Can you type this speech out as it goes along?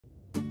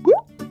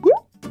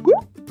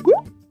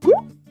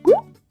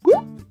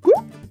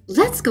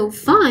Let's go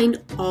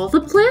find all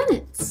the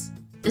planets.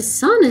 The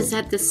Sun is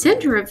at the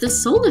center of the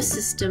solar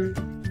system,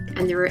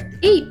 and there are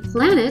 8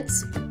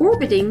 planets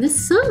orbiting the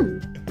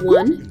Sun.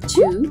 1,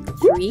 2,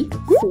 3,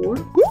 4,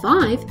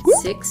 5,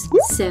 6,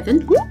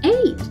 7,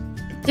 8.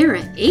 There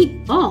are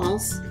 8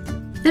 balls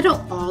that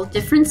are all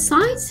different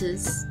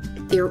sizes.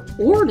 They're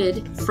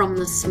ordered from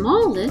the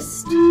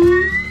smallest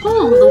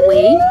all the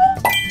way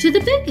to the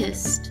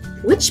biggest.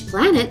 Which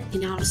planet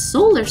in our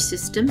solar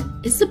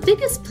system is the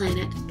biggest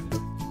planet?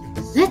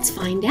 Let's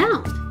find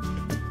out.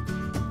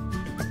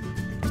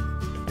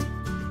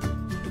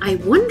 I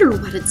wonder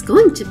what it's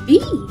going to be.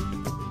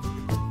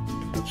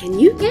 Can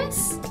you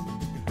guess?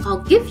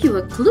 I'll give you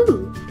a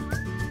clue.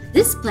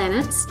 This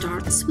planet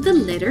starts with the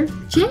letter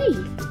J.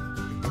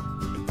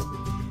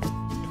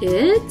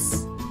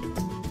 It's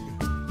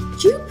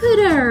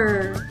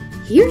Jupiter.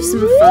 Here's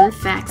some fun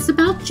facts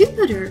about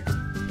Jupiter.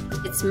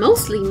 It's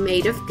mostly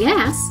made of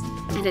gas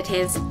and it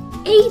has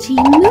 80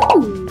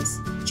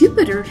 moons.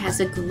 Jupiter has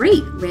a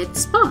great red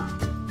spot.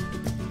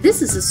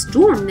 This is a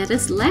storm that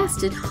has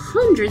lasted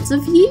hundreds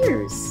of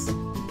years.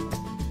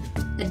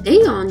 A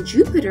day on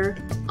Jupiter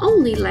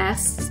only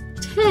lasts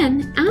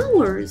 10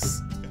 hours.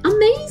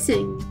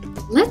 Amazing!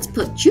 Let's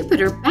put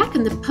Jupiter back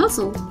in the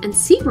puzzle and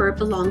see where it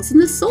belongs in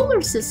the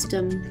solar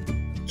system.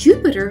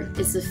 Jupiter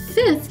is the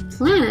 5th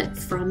planet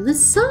from the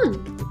Sun.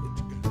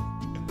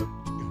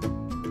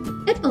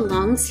 It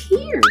belongs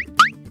here.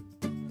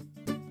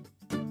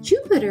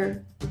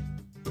 Jupiter.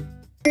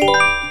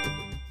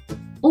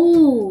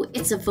 Oh,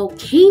 it's a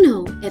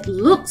volcano. It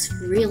looks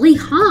really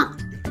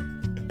hot.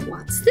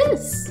 What's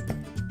this?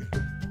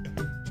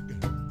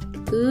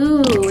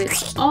 Ooh,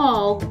 it's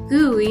all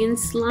gooey and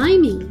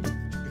slimy.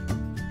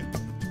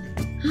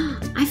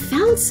 I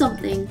found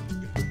something.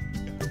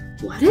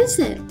 What is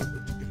it?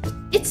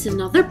 It's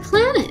another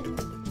planet.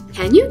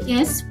 Can you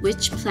guess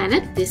which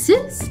planet this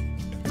is?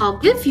 I'll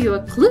give you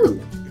a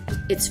clue.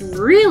 It's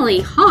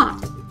really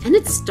hot and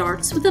it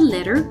starts with the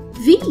letter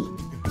V.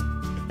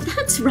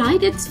 That's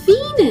right, it's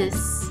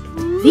Venus.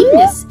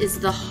 Venus is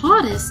the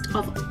hottest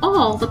of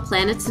all the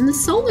planets in the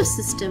solar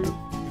system.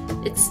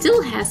 It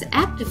still has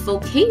active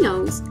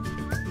volcanoes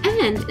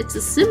and it's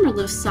a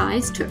similar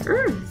size to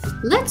Earth.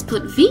 Let's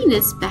put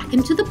Venus back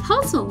into the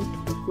puzzle.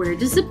 Where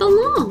does it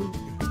belong?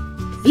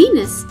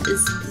 Venus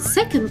is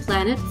the 2nd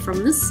planet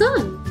from the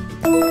Sun.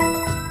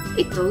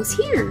 It goes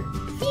here,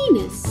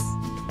 Venus.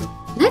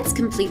 Let's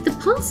complete the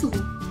puzzle.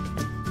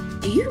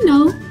 Do you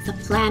know the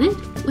planet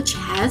which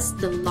has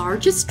the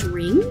largest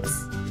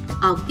rings?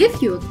 I'll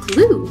give you a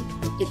clue.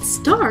 It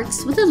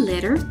starts with the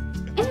letter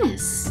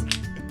S.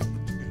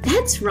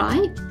 That's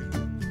right.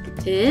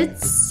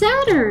 It's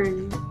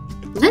Saturn.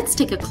 Let's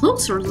take a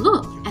closer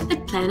look at the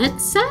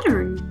planet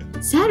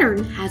Saturn.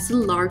 Saturn has the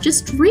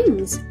largest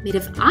rings made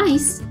of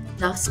ice,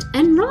 dust,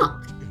 and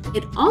rock.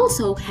 It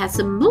also has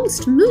the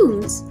most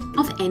moons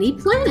of any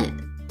planet.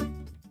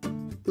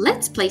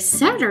 Let's place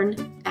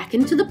Saturn back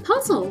into the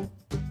puzzle.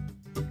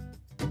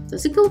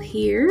 Does it go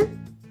here?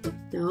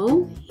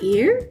 No,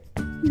 here?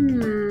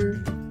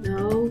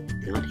 No,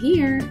 not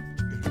here.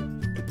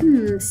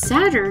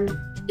 Saturn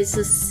is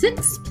the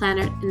 6th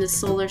planet in the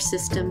solar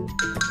system.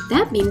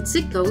 That means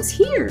it goes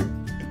here.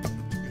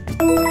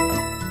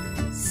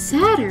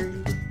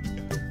 Saturn.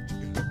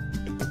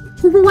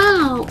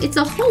 Wow, it's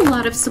a whole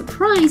lot of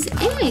surprise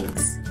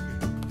eggs.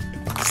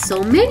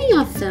 So many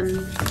of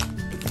them.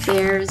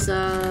 There's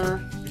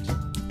an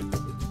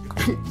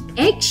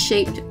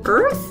egg-shaped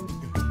Earth.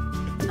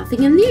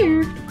 Nothing in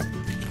there.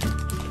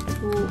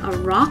 Oh, a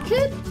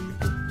rocket?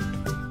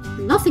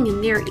 Nothing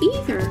in there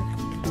either.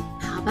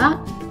 How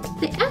about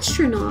the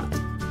astronaut?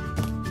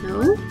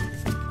 No.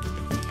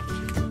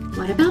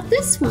 What about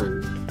this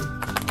one?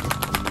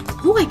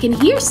 Oh, I can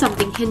hear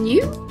something, can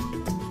you?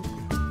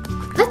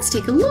 Let's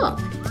take a look.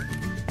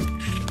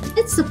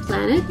 It's the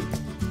planet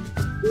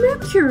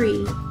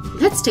Mercury.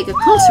 Let's take a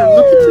closer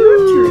look at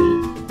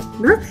Mercury.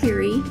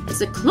 Mercury is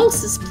the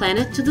closest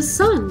planet to the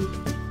Sun.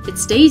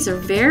 Its days are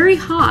very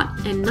hot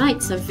and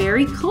nights are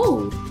very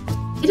cold.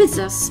 It is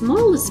the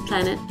smallest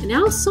planet in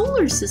our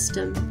solar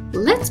system.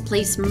 Let's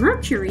place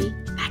Mercury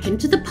back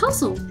into the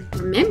puzzle.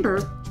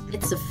 Remember,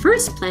 it's the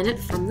 1st planet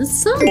from the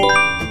Sun.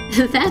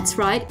 That's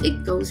right,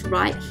 it goes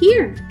right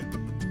here.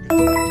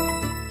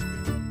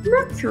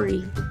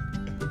 Mercury.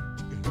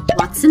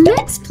 What's the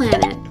next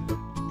planet?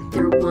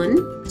 There are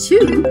 1,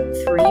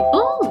 2, 3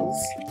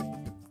 balls.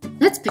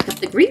 Let's pick up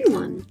the green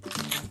one.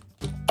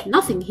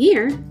 Nothing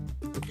here.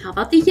 How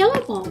about the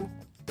yellow ball?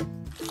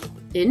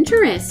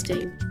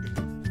 Interesting.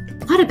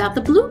 What about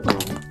the blue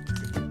ball?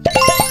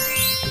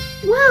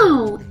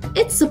 Wow,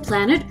 it's the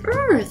planet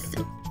Earth.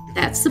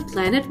 That's the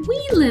planet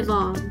we live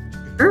on.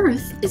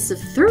 Earth is the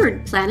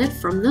 3rd planet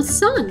from the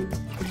Sun,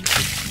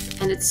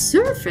 and its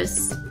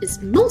surface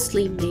is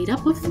mostly made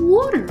up of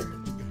water.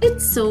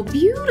 It's so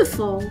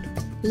beautiful.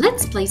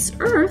 Let's place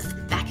Earth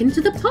back into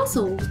the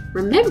puzzle.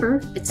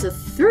 Remember, it's the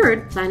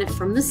 3rd planet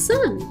from the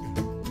Sun.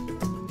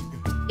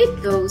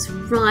 It goes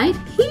right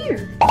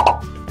here.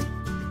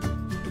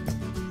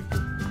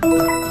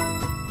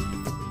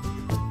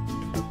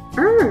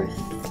 Earth.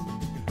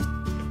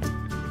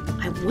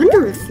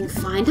 we'll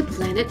find a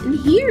planet in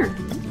here.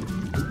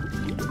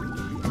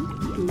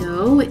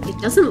 No, it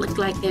doesn't look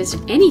like there's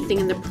anything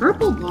in the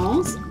purple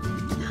balls.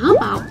 How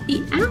about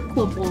the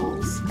aqua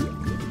balls?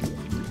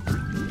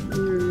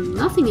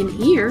 Nothing in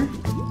here.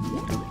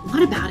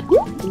 What about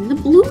in the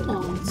blue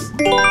balls?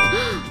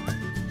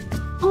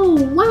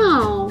 Oh,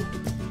 wow!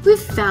 We've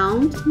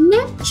found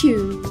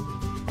Neptune.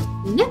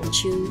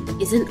 Neptune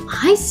is an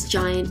ice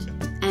giant,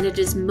 and it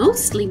is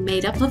mostly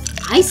made up of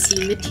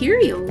icy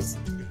materials.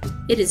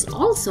 It is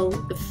also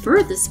the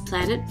furthest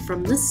planet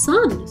from the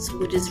Sun,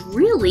 so it is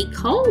really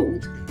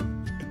cold.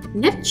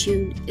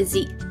 Neptune is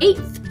the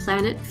 8th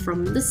planet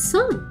from the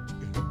Sun.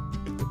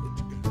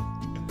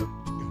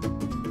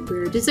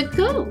 Where does it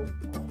go?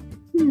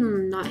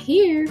 Not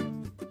here.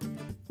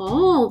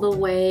 All the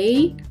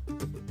way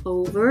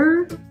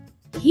over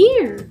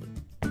here.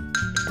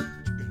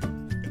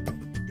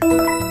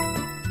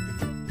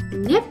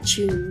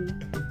 Neptune.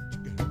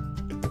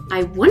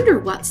 I wonder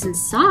what's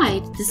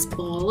inside this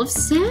ball of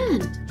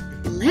sand.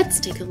 Let's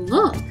take a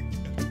look.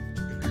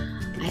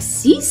 I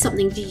see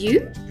something, do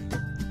you?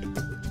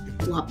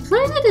 What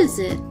planet is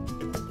it?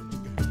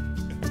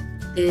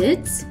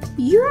 It's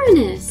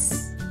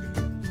Uranus.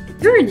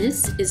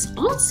 Uranus is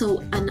also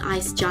an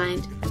ice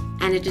giant,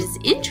 and it is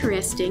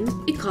interesting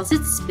because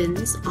it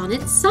spins on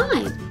its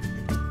side.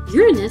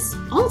 Uranus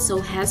also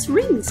has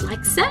rings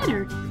like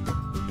Saturn.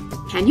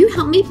 Can you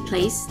help me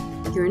place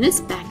Uranus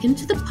back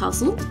into the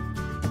puzzle?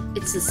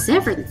 It's the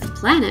 7th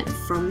planet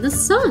from the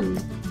Sun.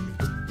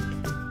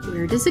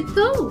 Where does it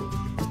go?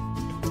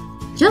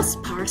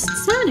 Just past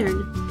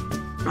Saturn,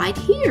 right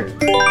here.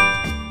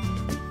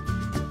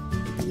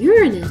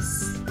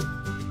 Uranus.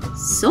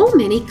 So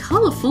many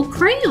colorful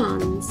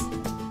crayons.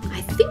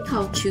 I think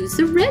I'll choose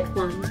the red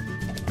one.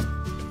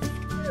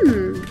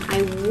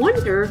 I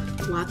wonder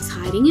what's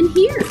hiding in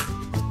here.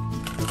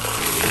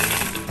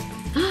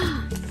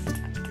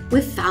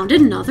 We've found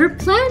another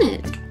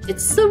planet.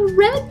 It's the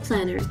red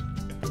planet,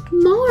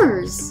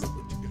 Mars.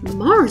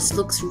 Mars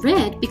looks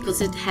red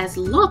because it has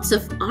lots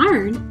of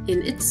iron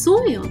in its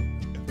soil.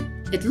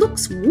 It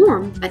looks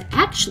warm, but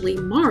actually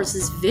Mars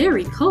is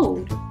very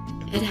cold.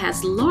 It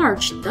has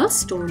large dust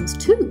storms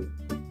too.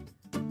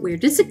 Where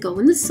does it go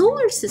in the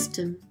solar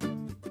system?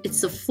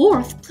 It's the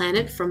 4th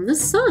planet from the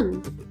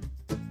Sun.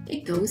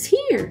 It goes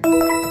here.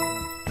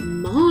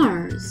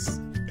 Mars.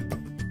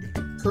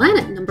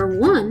 Planet number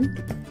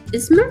 1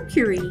 is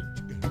Mercury.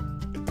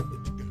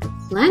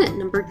 Planet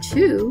number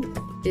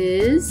 2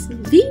 is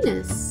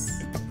Venus.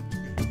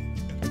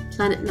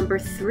 Planet number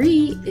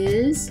 3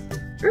 is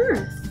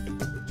Earth.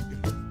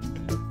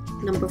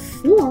 Number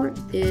 4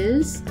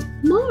 is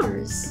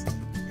Mars.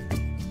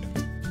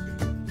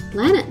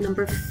 Planet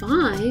number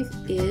 5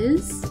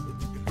 is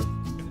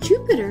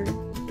Jupiter.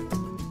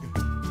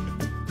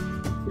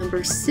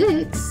 Number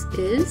 6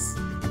 is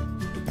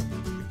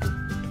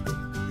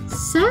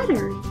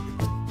Saturn.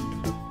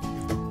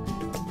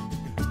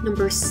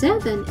 Number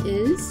 7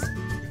 is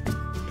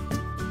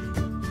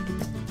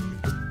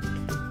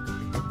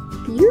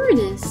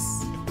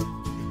Uranus.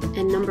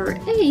 And number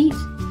 8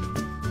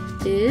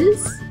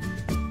 is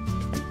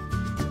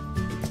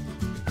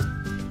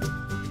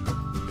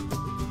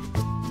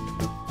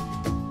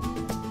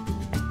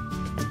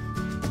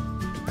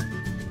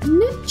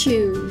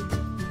Neptune.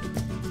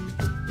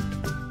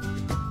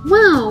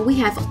 Wow, we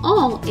have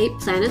all 8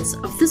 planets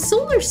of the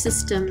solar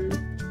system.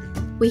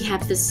 We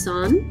have the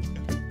Sun,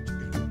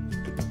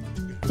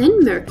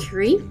 then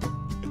Mercury,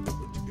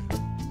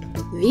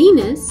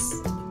 Venus,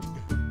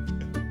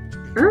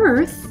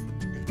 Earth,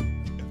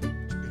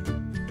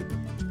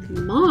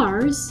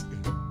 Mars,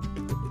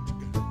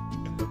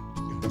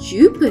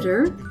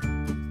 Jupiter,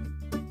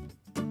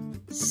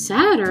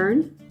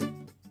 Saturn,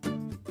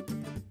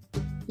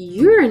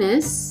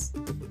 Uranus,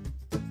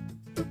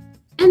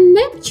 and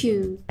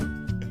Neptune.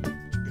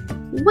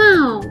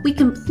 Wow, we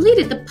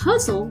completed the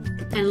puzzle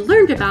and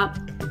learned about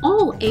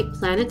all 8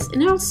 planets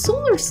in our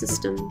solar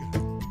system.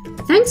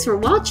 Thanks for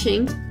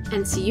watching,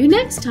 and see you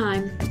next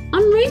time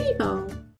on Rainbow.